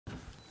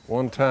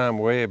One time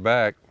way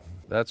back,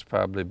 that's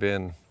probably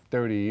been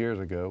 30 years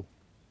ago,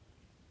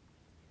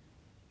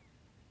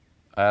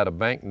 I had a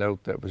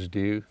banknote that was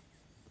due,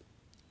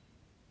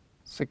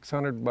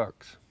 $600.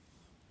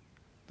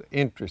 The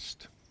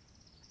interest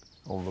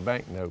on the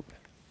banknote.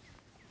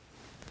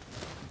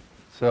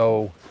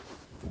 So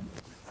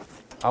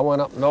I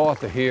went up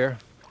north of here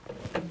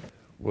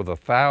with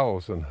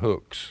 1,000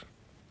 hooks.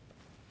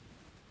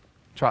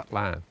 Trot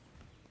line,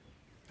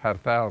 had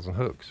 1,000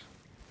 hooks.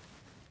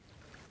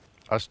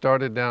 I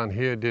started down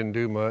here, didn't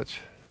do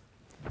much.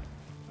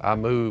 I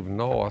moved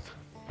north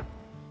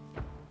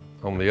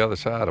on the other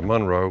side of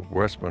Monroe,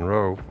 West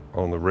Monroe,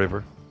 on the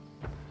river.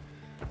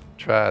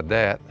 Tried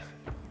that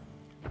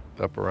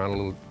up around a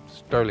little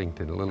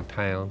Sterlington, a little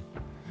town.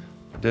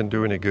 Didn't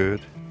do any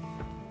good.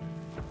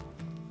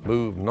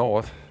 Moved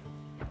north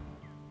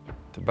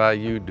to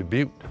Bayou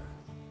Dubuque.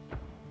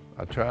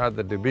 I tried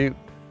the Dubuque.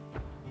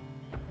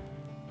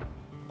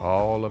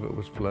 All of it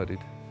was flooded.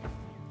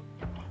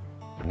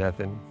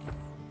 Nothing.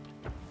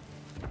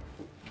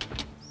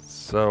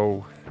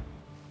 So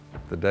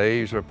the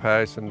days are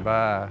passing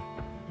by.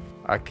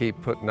 I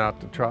keep putting out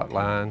the trot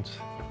lines.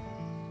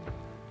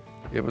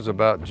 It was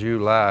about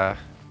July.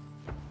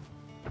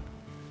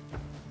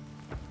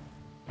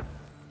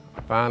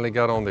 I finally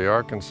got on the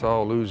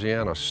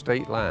Arkansas-Louisiana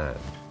state line.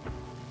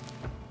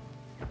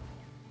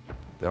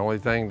 The only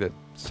thing that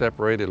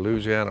separated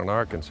Louisiana and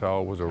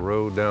Arkansas was a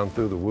road down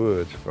through the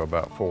woods for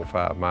about 4 or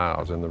 5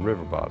 miles in the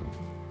river bottom.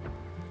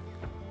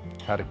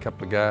 Had a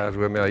couple of guys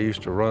with me I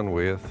used to run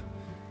with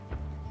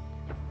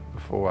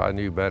before I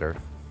knew better.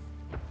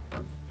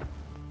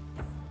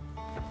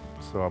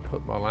 So I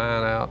put my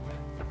line out.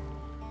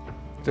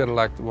 Instead of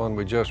like the one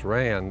we just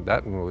ran,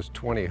 that one was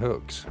 20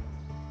 hooks.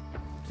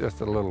 Just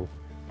a little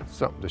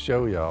something to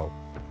show y'all.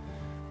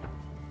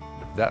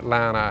 That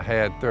line I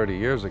had 30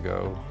 years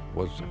ago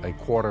was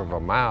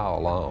 1/4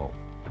 mile long.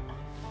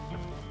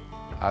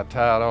 I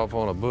tied off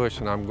on a bush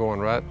and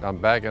I'm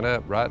backing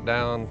up right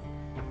down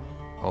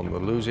on the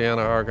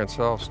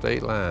Louisiana-Arkansas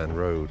state line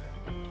road.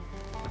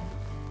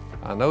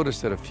 I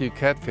noticed that a few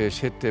catfish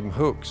hit them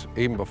hooks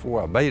even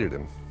before I baited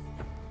them.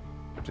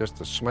 Just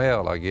the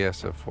smell, I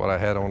guess, of what I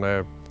had on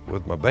there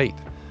with my bait,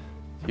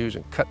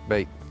 using cut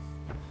bait.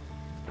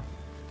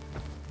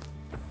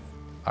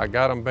 I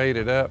got them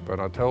baited up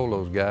and I told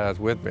those guys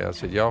with me, I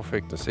said, y'all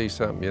fixed to see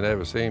something you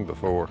never seen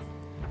before.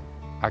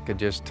 I could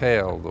just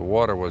tell the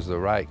water was the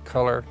right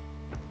color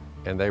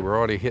and they were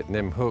already hitting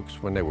them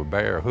hooks when they were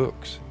bare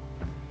hooks.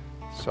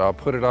 So I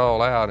put it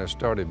all out and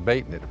started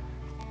baiting it.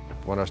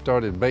 When I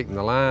started baiting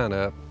the line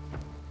up,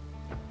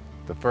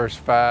 the first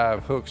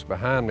 5 hooks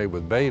behind me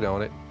with bait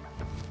on it,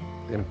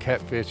 them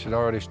catfish had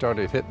already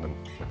started hitting them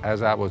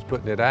as I was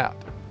putting it out.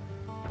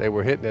 They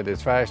were hitting it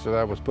as fast as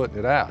I was putting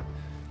it out.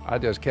 I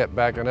just kept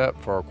backing up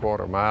for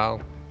 1/4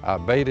 mile. I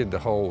baited the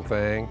whole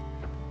thing,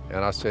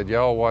 and I said,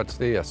 y'all watch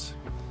this.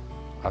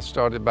 I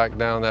started back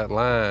down that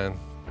line,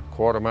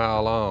 1/4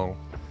 mile long,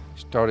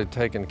 started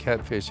taking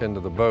catfish into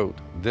the boat,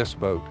 this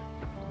boat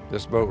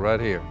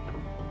right here.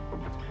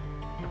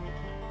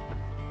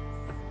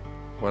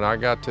 When I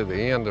got to the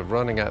end of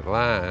running that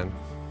line,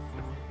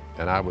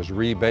 and I was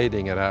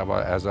rebaiting it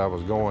as I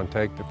was going,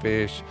 take the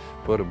fish,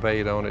 put a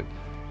bait on it,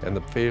 and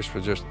the fish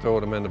was just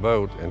throwing them in the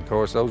boat. And of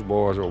course, those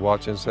boys were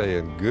watching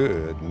saying,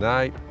 good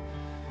night.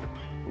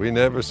 We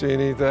never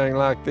seen anything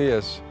like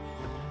this.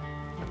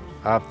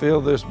 I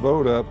filled this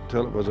boat up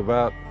till it was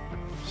about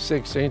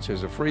 6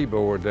 inches of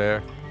freeboard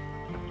there.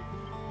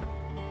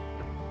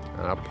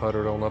 And I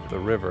puttered on up the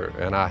river,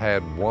 and I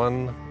had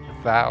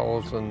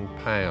 1,000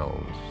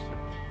 pounds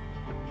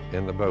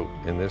in the boat,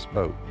 in this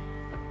boat.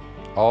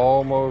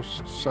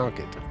 Almost sunk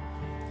it.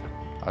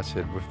 I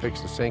said, we're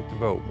fixing to sink the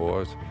boat,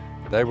 boys.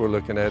 They were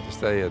looking at it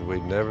saying,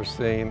 we've never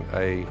seen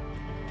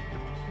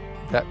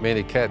that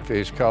many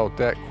catfish caught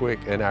that quick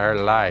in our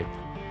life.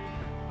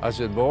 I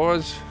said,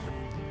 boys,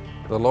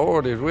 the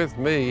Lord is with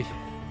me.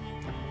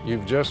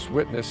 You've just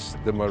witnessed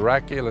the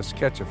miraculous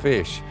catch of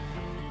fish.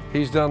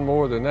 He's done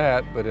more than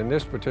that, but in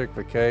this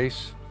particular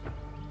case,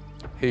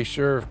 he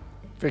sure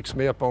fixed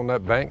me up on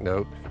that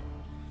banknote.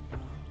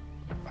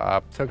 I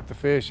took the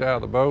fish out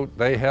of the boat.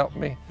 They helped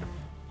me.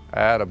 I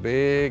had a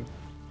big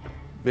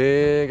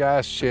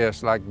ice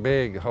chest, like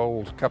big,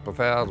 holds a couple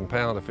 1,000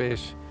 pounds of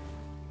fish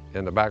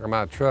in the back of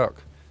my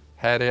truck.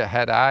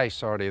 Had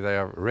ice already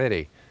there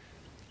ready.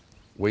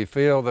 We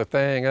filled the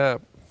thing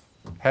up,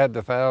 had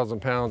the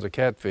 1,000 pounds of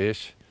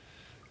catfish.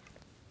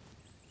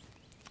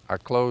 I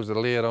closed the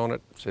lid on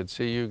it, said,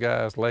 see you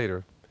guys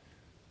later.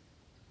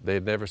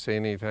 They'd never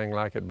seen anything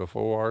like it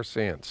before or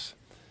since.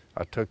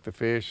 I took the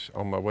fish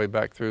on my way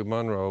back through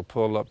Monroe,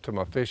 pulled up to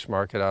my fish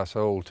market I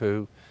sold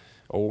to.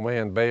 Old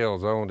man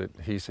Bales owned it.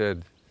 He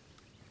said,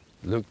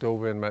 looked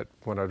over in that,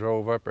 when I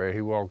drove up there, he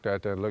walked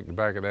out there and looked in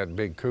the back of that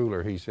big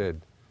cooler. He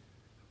said,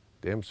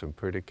 them some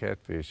pretty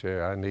catfish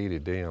there. I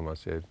needed them. I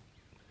said,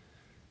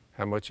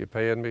 how much you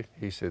paying me?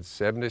 He said,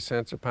 70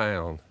 cents a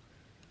pound.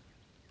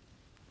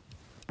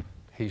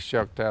 He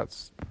shucked out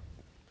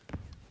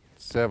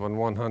 7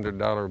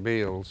 $100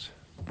 bills.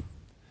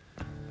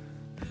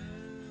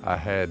 I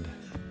had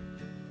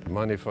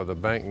money for the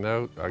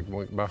banknote. I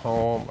went back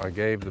home, I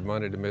gave the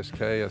money to Miss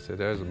Kay. I said,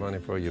 there's the money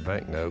for your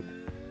banknote.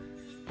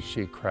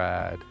 She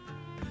cried.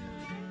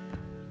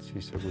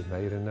 She said, we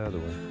made another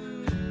one.